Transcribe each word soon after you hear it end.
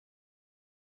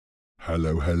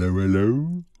Hello, hello,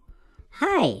 hello.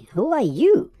 Hi, who are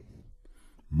you?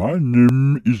 My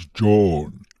name is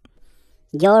John.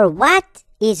 Your what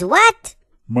is what?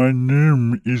 My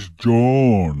name is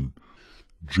John.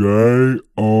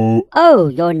 J-O... Oh,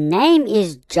 your name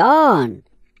is John.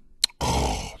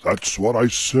 That's what I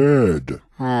said.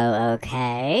 Oh,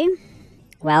 okay.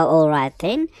 Well, all right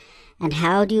then. And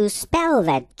how do you spell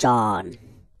that John?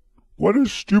 What a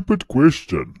stupid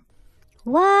question.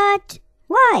 What?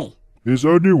 Why? There's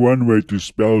only one way to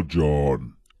spell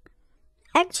John.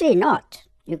 Actually not.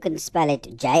 You can spell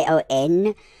it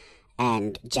J-O-N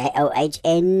and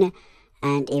J-O-H-N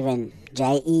and even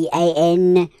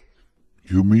J-E-A-N.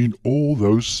 You mean all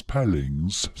those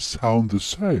spellings sound the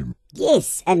same?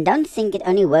 Yes, and don't think it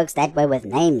only works that way with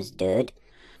names, dude.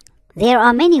 There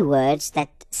are many words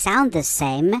that sound the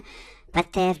same,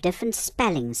 but they have different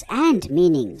spellings and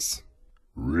meanings.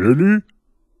 Really?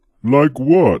 Like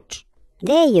what?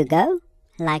 There you go.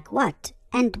 Like what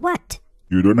and what?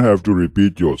 You don't have to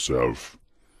repeat yourself.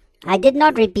 I did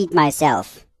not repeat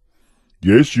myself.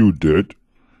 Yes, you did.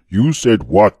 You said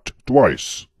what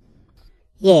twice.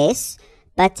 Yes,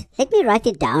 but let me write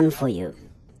it down for you.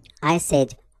 I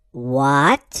said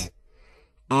what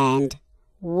and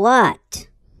what.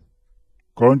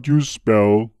 Can't you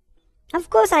spell?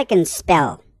 Of course I can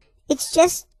spell. It's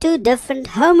just two different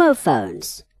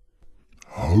homophones.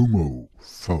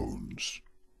 Homophones.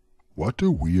 What a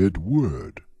weird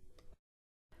word.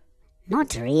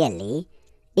 Not really.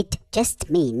 It just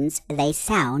means they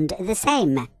sound the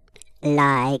same.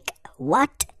 Like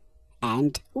what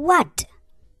and what.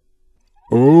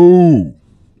 Oh,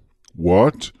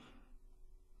 what?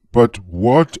 But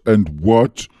what and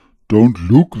what don't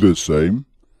look the same.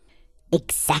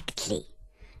 Exactly.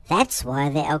 That's why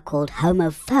they are called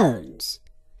homophones.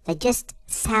 They just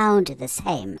sound the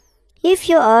same. If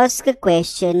you ask a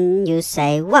question, you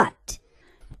say what?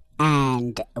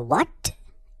 And watt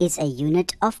is a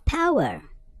unit of power,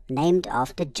 named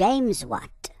after James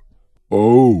Watt.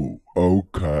 Oh,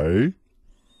 okay.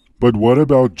 But what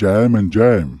about jam and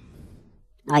jam?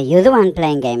 Are you the one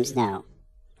playing games now?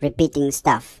 Repeating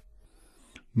stuff?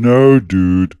 No,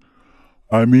 dude.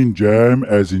 I mean jam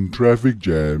as in traffic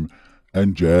jam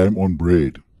and jam on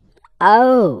bread.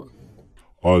 Oh.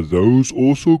 Are those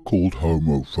also called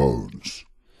homophones?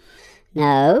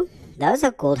 No, those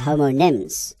are called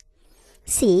homonyms.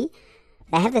 See,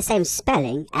 they have the same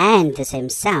spelling and the same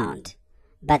sound,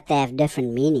 but they have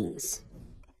different meanings.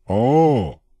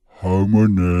 Ah,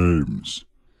 homonyms.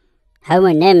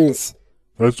 Homonyms.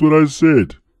 That's what I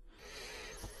said.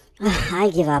 I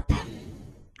give up.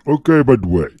 Okay, but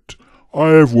wait. I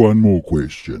have one more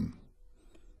question.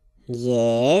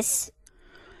 Yes?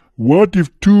 What if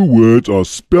two words are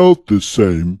spelt the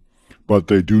same, but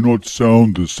they do not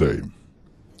sound the same?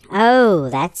 Oh,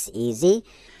 that's easy.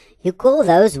 You call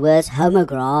those words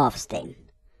homographs then.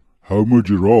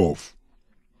 Homo-giraffe.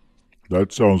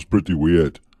 That sounds pretty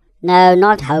weird. No,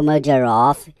 not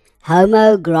homo-giraffe.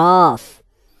 Homograph.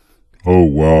 Oh,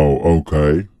 wow,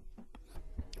 okay.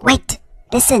 Wait,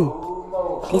 listen.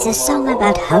 There's a song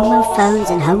about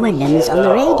homophones and homonyms on the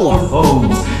radio.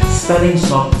 Homophones, spelling's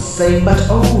not the same, but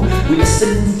oh, we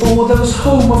listen for those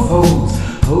homophones.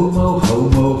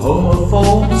 Homophones,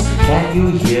 can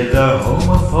you hear the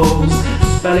homophones?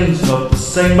 Spelling's not the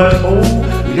same, but oh,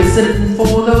 we listen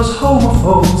for those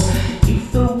homophones.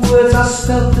 If the words are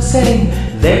spelled the same,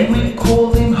 then we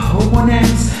call them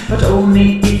homonyms, but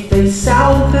only if they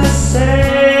sound the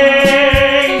same.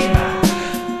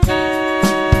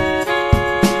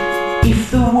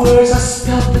 If the words are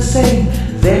spelled the same,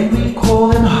 then we call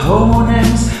them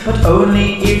homonyms, but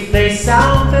only if they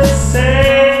sound the same.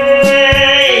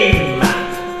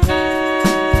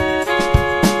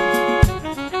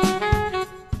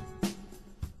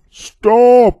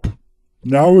 Stop!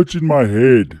 Now it's in my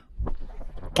head.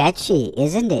 Catchy,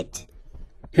 isn't it?